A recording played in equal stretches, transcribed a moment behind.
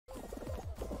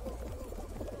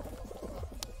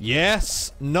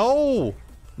Yes. No.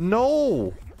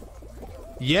 No.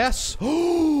 Yes.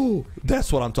 Oh,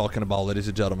 that's what I'm talking about, ladies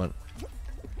and gentlemen.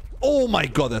 Oh my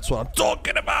god, that's what I'm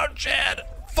talking about, Chad.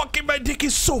 Fucking my dick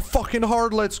is so fucking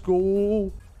hard. Let's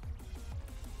go.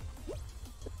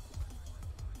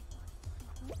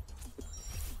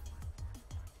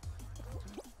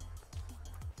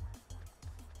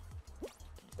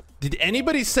 Did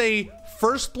anybody say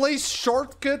first place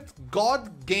shortcut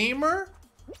god gamer?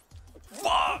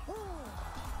 Fuck.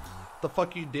 The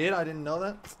fuck you did? I didn't know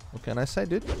that. What can I say,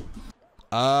 dude?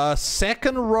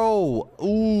 Second row.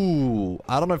 Ooh.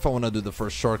 I don't know if I want to do the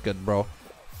first shortcut, bro.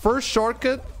 First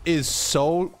shortcut is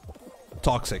so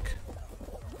toxic.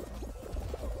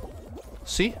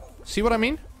 See? See what I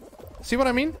mean? See what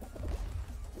I mean?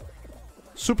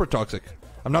 Super toxic.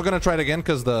 I'm not gonna try it again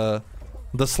because the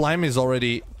slime is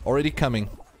already coming.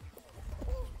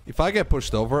 If I get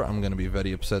pushed over, I'm gonna be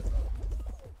very upset.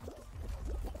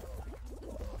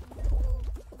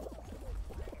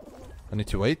 I need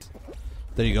to wait.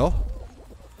 There you go.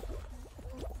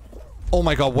 Oh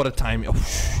my god, what a time.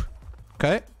 Oh,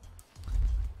 okay.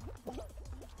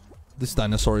 This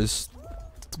dinosaur is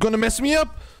gonna mess me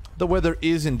up. The weather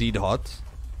is indeed hot.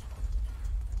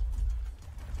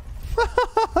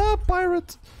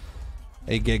 Pirate.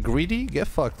 Hey, get greedy, get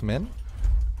fucked, man.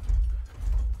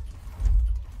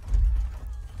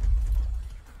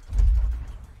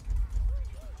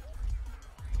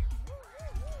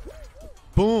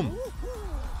 Boom.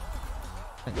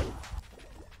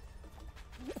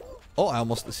 Oh, I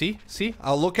almost see.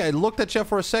 I looked at you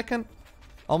for a second.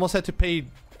 Almost had to pay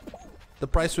the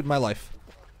price with my life.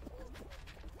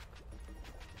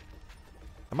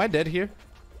 Am I dead here?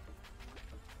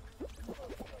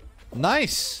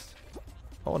 Nice.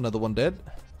 Oh, another one dead.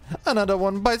 Another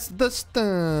one bites the dust.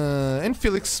 And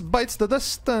Felix bites the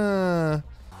dust.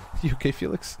 You okay,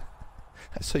 Felix?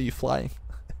 I saw you flying.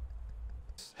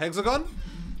 Hex-A-Gone?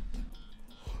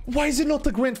 Why is it not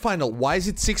the grand final? Why is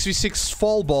it 6v6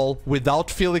 fall ball without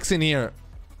Felix in here?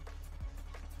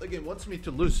 The game wants me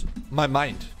to lose my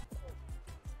mind.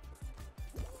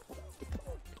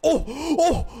 Oh!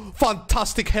 Oh!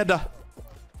 Fantastic header.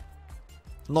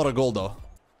 Not a goal though.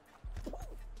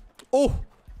 Oh!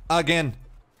 Again.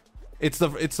 It's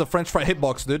the French fry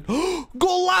hitbox, dude.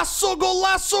 Golasso!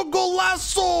 Golasso!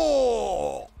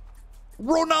 Golasso!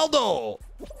 Ronaldo!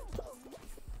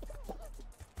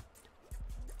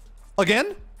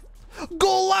 Again?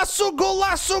 Golasso!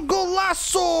 Golasso!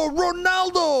 Golasso!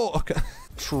 Ronaldo! Okay.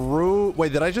 True.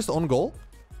 Wait, did I just own goal?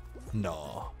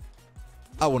 No.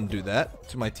 I wouldn't do that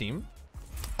to my team.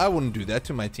 I wouldn't do that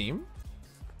to my team.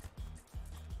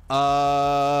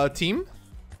 Team?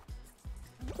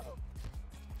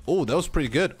 Oh, that was pretty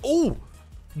good. Oh!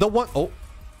 The one... Oh.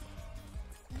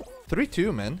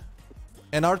 3-2, man.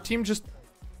 And our team just...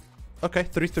 Okay,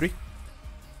 3-3.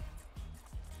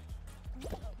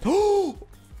 Oh!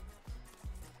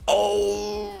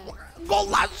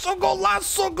 Golasso!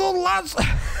 Golasso! Golasso!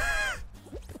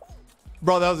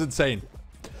 Bro, that was insane.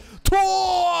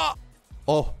 Oh!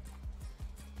 Uh-oh.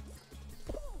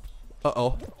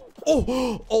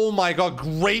 Oh! Oh my god,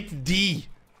 great D.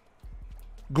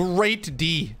 Great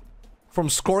D. From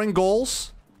scoring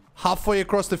goals halfway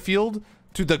across the field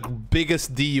to the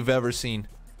biggest D you've ever seen.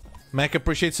 Mac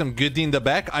appreciates some good D in the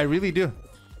back. I really do.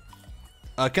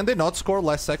 Can they not score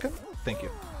last second? Thank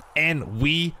you. And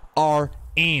we are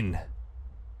in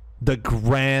the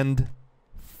grand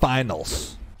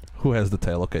finals. Who has the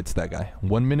tail? Okay, it's that guy.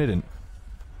 1 minute and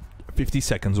 50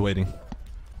 seconds waiting.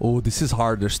 Oh, this is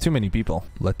hard. There's too many people.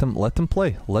 Let them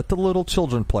play. Let the little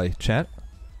children play, chat.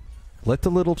 Let the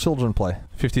little children play.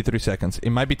 53 seconds. It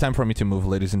might be time for me to move,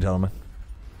 ladies and gentlemen.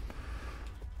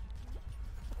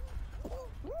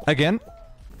 Again.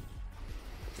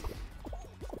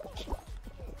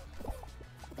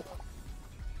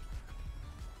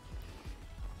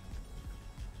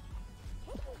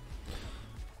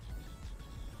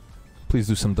 Please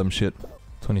do some dumb shit.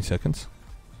 20 seconds.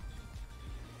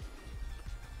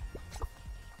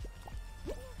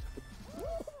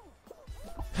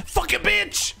 Fucking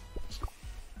bitch!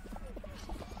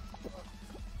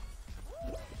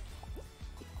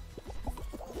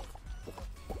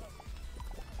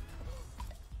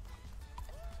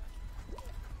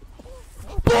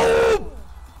 Boom!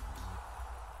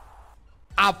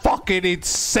 I'm fucking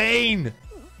insane!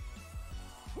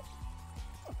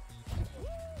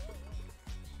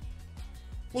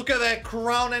 Look at that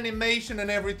crown animation and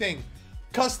everything.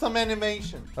 Custom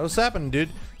animation. What's happening, dude?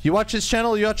 You watch his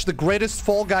channel, you watch the greatest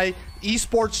Fall Guy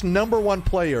esports #1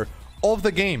 player of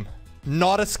the game.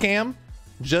 Not a scam,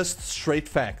 just straight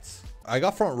facts. I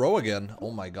got front row again.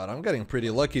 Oh my god, I'm getting pretty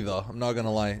lucky though. I'm not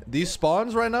gonna lie. These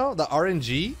spawns right now, the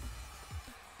RNG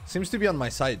seems to be on my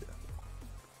side.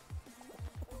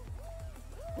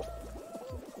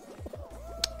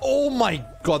 Oh my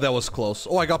god, that was close.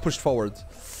 Oh, I got pushed forward.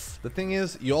 The thing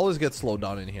is, you always get slowed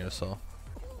down in here, so.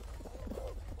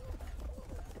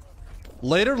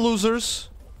 Later, losers.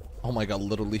 Oh my god,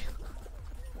 literally.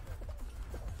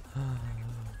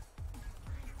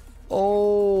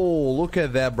 Oh, look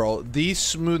at that, bro. The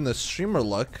smoothness, streamer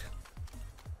luck.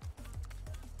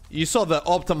 You saw the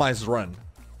optimized run.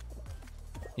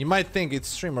 You might think it's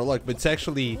streamer luck, but it's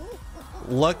actually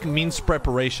luck means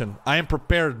preparation. I am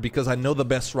prepared because I know the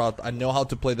best route. I know how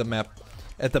to play the map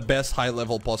at the best high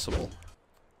level possible.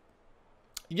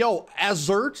 Yo,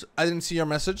 Azert, I didn't see your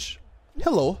message.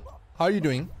 Hello, how are you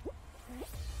doing?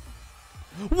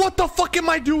 What the fuck am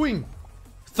I doing?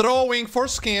 Throwing for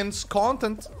skins,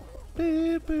 content.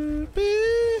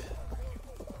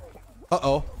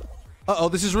 Uh-oh. Uh-oh,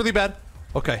 this is really bad.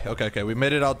 Okay, okay, okay. We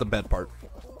made it out the bad part.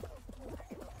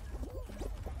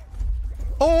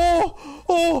 Oh!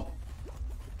 Oh!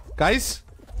 Guys?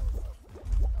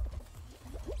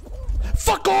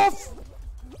 Fuck off!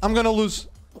 I'm gonna lose.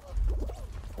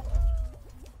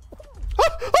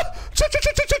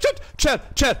 Chad.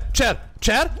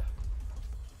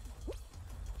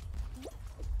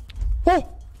 Oh!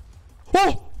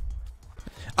 Oh!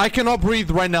 I cannot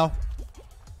breathe right now.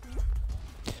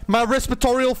 My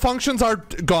respiratory functions are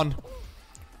gone.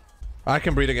 I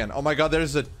can breathe again. Oh my god, there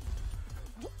is his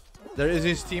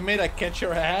teammate. I catch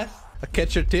your ass. I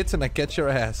catch your tits and I catch your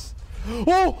ass.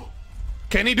 Oh!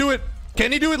 Can he do it?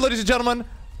 Can he do it, ladies and gentlemen?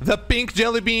 The pink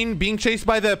jelly bean being chased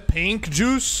by the pink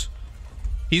juice.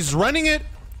 He's running it.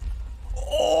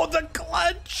 Oh, the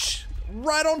clutch.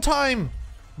 Right on time.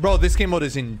 Bro, this game mode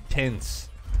is intense.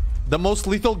 The most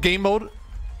lethal game mode.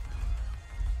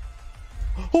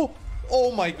 Oh,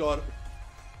 oh my god.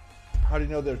 How do you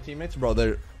know they're teammates? Bro,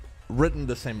 they're written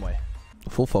the same way.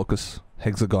 Full focus.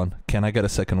 Hex-A-Gone. Can I get a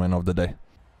second win of the day?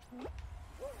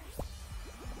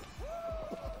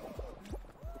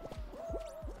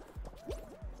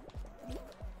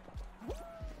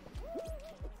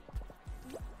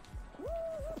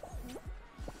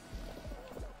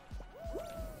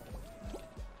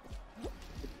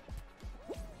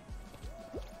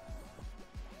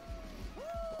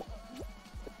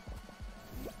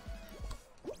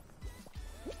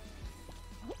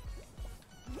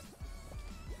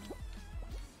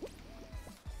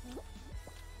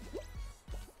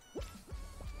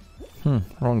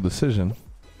 Wrong decision.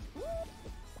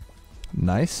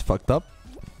 Nice, fucked up.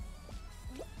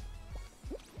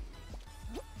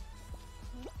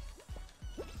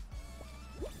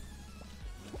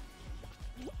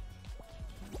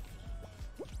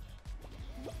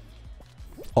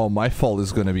 Oh, my fall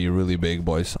is gonna be really big,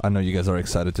 boys. I know you guys are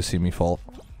excited to see me fall.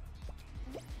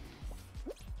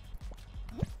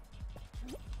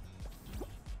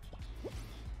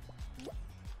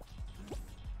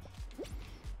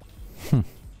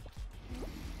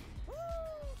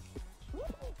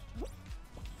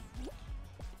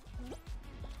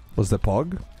 Was that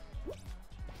Pog?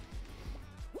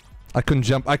 I couldn't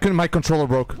jump. I couldn't. My controller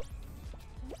broke.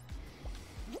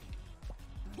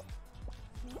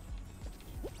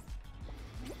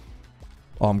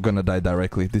 Oh, I'm gonna die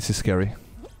directly. This is scary.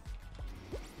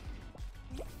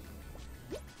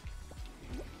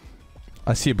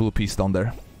 I see a blue piece down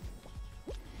there.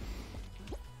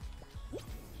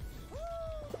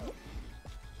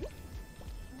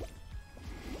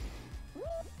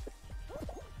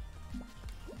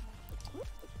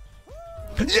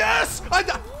 Yes!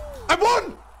 I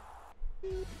won!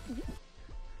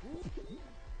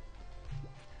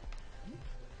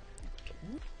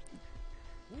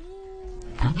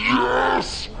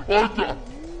 Yes!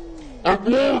 I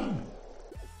won!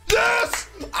 Yes!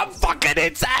 I'm fucking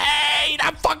insane!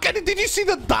 I'm fucking... Did you see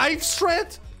the dive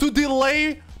strat? To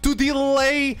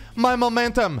delay my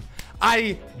momentum.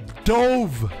 I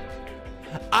dove.